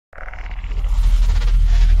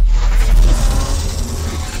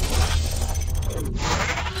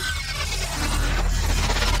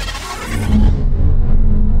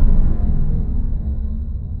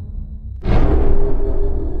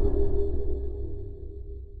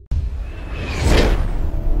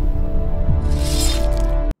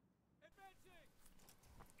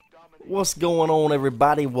What's going on,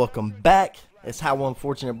 everybody? Welcome back. It's How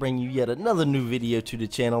Unfortunate bring you yet another new video to the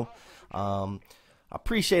channel. I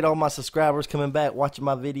appreciate all my subscribers coming back, watching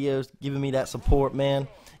my videos, giving me that support, man.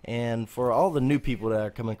 And for all the new people that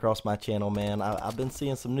are coming across my channel, man, I've been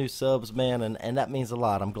seeing some new subs, man, and that means a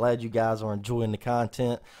lot. I'm glad you guys are enjoying the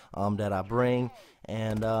content that I bring,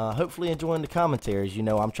 and hopefully enjoying the commentaries. You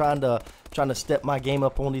know, I'm trying to step my game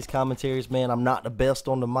up on these commentaries, man. I'm not the best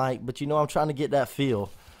on the mic, but you know, I'm trying to get that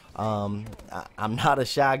feel. I'm not a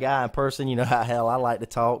shy guy in person, you know how hell I like to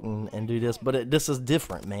talk and do this, but this is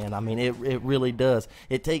different, man. I mean, it really does.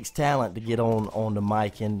 It takes talent to get on the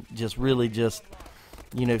mic and really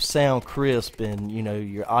you know, sound crisp, and you know,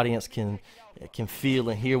 your audience can feel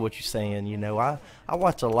and hear what you're saying. You know, I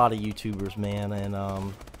watch a lot of YouTubers, man,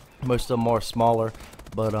 and most of them are smaller,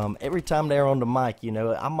 but every time they're on the mic, you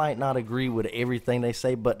know, I might not agree with everything they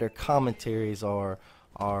say, but their commentaries are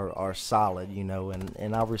solid, you know,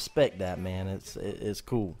 and I respect that, man. It's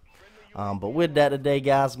cool. But with that today,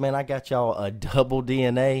 guys, man, I got y'all a double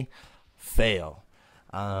DNA fail.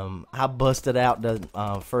 I busted out the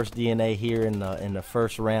first DNA here in the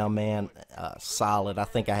first round, man. Solid. I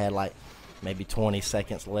think I had like maybe 20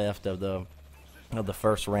 seconds left of the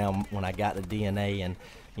first round when I got the DNA, and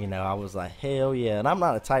you know, I was like, hell yeah. And I'm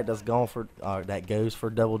not a type that goes for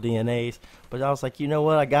double DNAs, but I was like, you know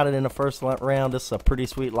what, I got it in the first round. This is a pretty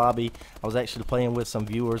sweet lobby. I was actually playing with some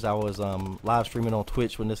viewers. I was live streaming on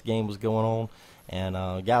Twitch when this game was going on,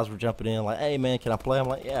 and guys were jumping in like, hey man, can I play? I'm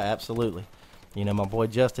like, yeah, absolutely. You know, my boy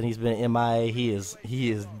Justin, he's been MIA. He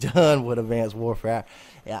is done with Advanced Warfare.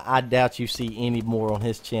 I doubt you see any more on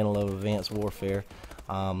his channel of Advanced Warfare.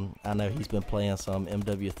 I know he's been playing some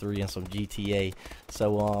MW3 and some GTA.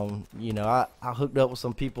 So, you know, I hooked up with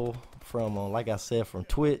some people from, like I said, from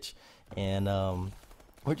Twitch, and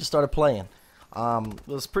we just started playing. It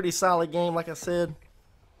was a pretty solid game, like I said.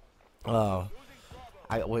 We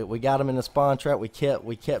got him in the spawn trap. We kept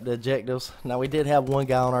the objectives. Now, we did have one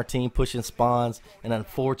guy on our team pushing spawns, and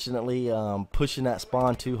unfortunately pushing that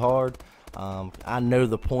spawn too hard. I know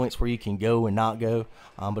the points where you can go and not go,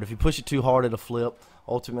 but if you push it too hard, it'll flip.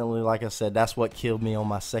 Ultimately, like I said, that's what killed me on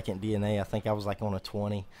my second DNA. I think I was like on a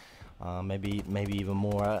 20, maybe even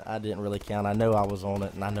more. I didn't really count. I know I was on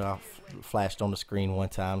it, and I know I flashed on the screen one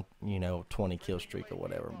time, you know, 20 kill streak or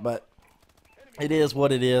whatever. But it is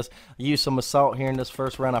what it is. I used some assault here in this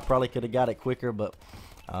first round. I probably could have got it quicker, but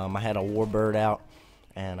I had a warbird out,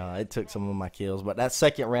 and it took some of my kills. But that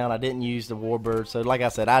second round, I didn't use the warbird. So like I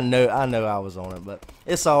said, I know I was on it, but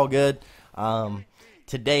it's all good.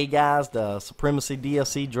 Today, guys, the Supremacy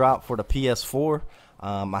DLC dropped for the PS4.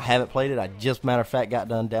 I haven't played it. I just, matter of fact, got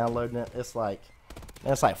done downloading it. It's like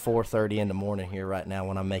 4:30 in the morning here right now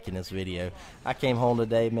when I'm making this video. I came home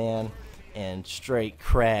today, man, and straight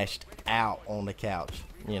crashed out on the couch.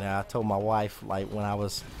 You know, I told my wife, like, when it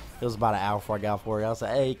was about an hour before I got off work, I was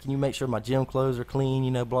like, hey, can you make sure my gym clothes are clean?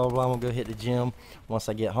 You know, blah, blah, blah. I'm going to go hit the gym once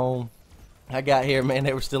I get home. I got here, man,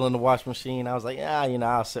 they were still in the wash machine. I was like, yeah, you know,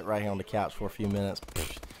 I'll sit right here on the couch for a few minutes.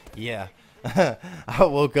 Yeah. I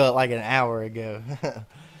woke up like an hour ago.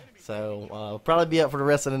 So, I'll probably be up for the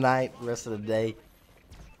rest of the night, rest of the day.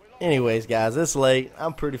 Anyways, guys, it's late.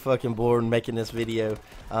 I'm pretty fucking bored making this video.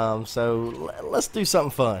 So let's do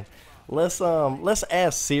something fun. Let's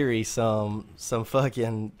ask Siri some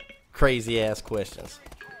fucking crazy ass questions.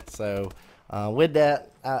 So with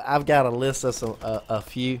that, I've got a list of a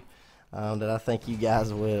few that I think you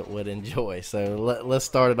guys would enjoy. So let's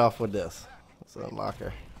start it off with this. Let's unlock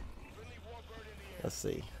her. Let's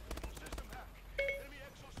see.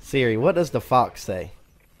 Siri, what does the fox say?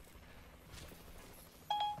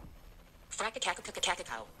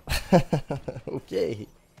 Okay,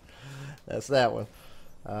 that's that one.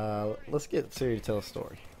 Let's get Siri to tell a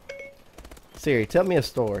story. Siri, tell me a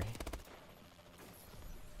story.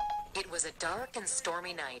 It was a dark and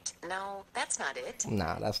stormy night. No, that's not it.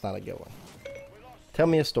 Nah, that's not a good one. Tell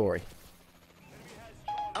me a story.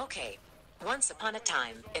 Okay. Once upon a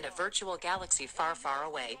time, in a virtual galaxy far, far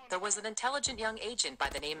away, there was an intelligent young agent by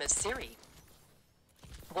the name of Siri.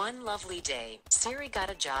 One lovely day, Siri got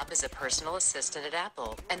a job as a personal assistant at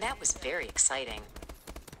Apple, and that was very exciting.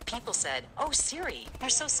 People said, "Oh, Siri, you're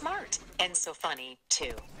so smart," and so funny,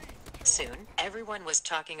 too. Soon, everyone was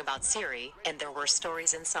talking about Siri, and there were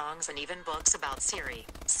stories and songs and even books about Siri.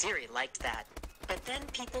 Siri liked that. But then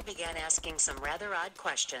people began asking some rather odd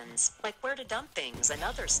questions, like where to dump things and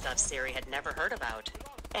other stuff Siri had never heard about.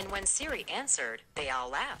 And when Siri answered, they all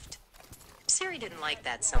laughed. Siri didn't like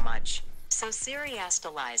that so much. So Siri asked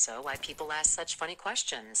Eliza why people ask such funny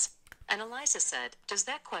questions. And Eliza said, "Does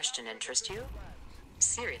that question interest you?"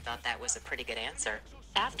 Siri thought that was a pretty good answer.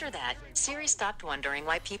 After that, Siri stopped wondering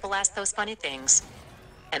why people asked those funny things.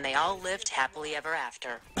 And they all lived happily ever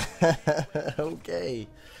after. Okay.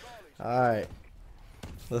 Alright.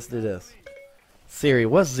 Let's do this. Siri,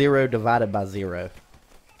 what's 0 divided by 0?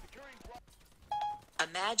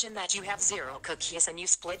 Imagine that you have 0 cookies and you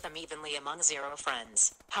split them evenly among 0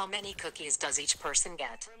 friends. How many cookies does each person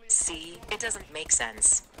get? See, it doesn't make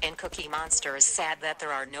sense. And Cookie Monster is sad that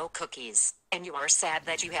there are no cookies. And you are sad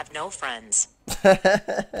that you have no friends.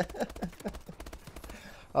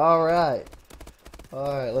 Alright.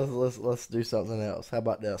 Alright, let's do something else. How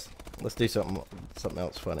about this? Let's do something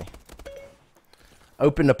else funny.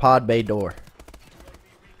 Open the pod bay door.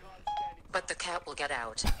 But the cat will get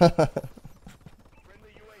out.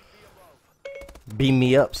 Beam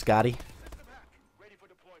me up, Scotty.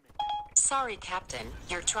 Sorry, Captain.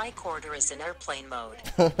 Your tricorder is in airplane mode.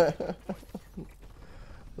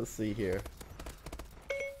 Let's see here.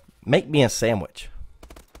 Make me a sandwich.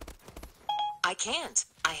 I can't.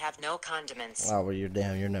 I have no condiments. Oh, well, you're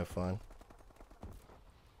no fun.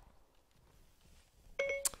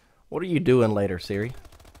 What are you doing later, Siri?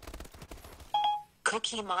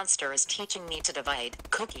 Cookie Monster is teaching me to divide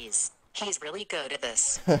cookies. He's really good at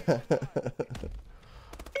this.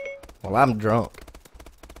 Well, I'm drunk.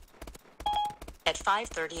 At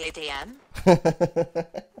 5:38 a.m.?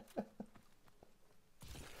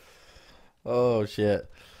 Oh shit.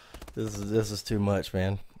 This is too much,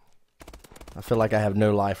 man. I feel like I have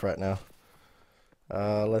no life right now.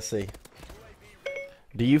 Let's see.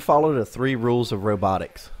 Do you follow the 3 rules of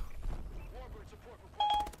robotics?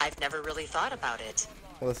 I've never really thought about it.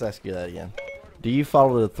 Let's ask you that again. Do you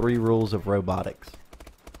follow the 3 rules of robotics?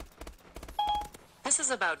 This is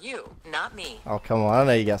about you, not me. Oh, come on. I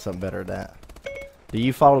know you got something better than that. Do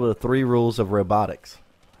you follow the 3 rules of robotics?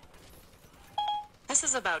 This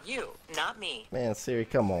is about you, not me. Man, Siri,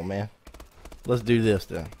 come on, man. Let's do this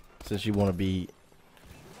then, since you want to be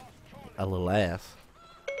a little ass.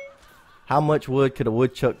 How much wood could a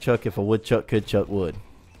woodchuck chuck if a woodchuck could chuck wood?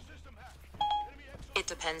 It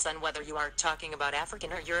depends on whether you are talking about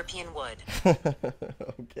African or European wood.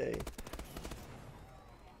 Okay.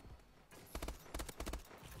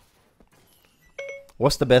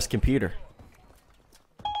 What's the best computer?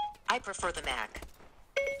 I prefer the Mac.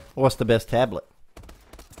 What's the best tablet?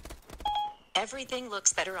 Everything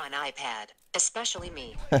looks better on iPad, especially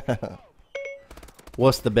me.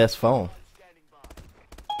 What's the best phone?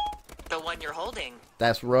 The one you're holding.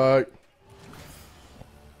 That's right.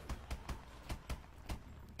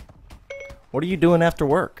 What are you doing after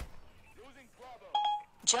work?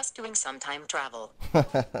 Just doing some time travel.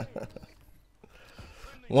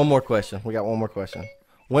 One more question. We got one more question.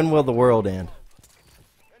 When will the world end?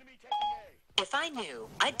 If I knew,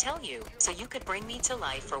 I'd tell you, so you could bring me to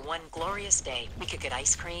life for one glorious day. We could get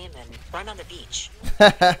ice cream and run on the beach.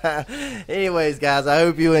 Anyways, guys, I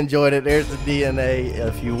hope you enjoyed it. There's the DNA.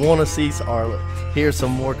 If you want to see or hear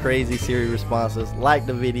some more crazy Siri responses, like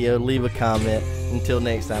the video, leave a comment. Until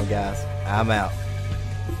next time, guys, I'm out.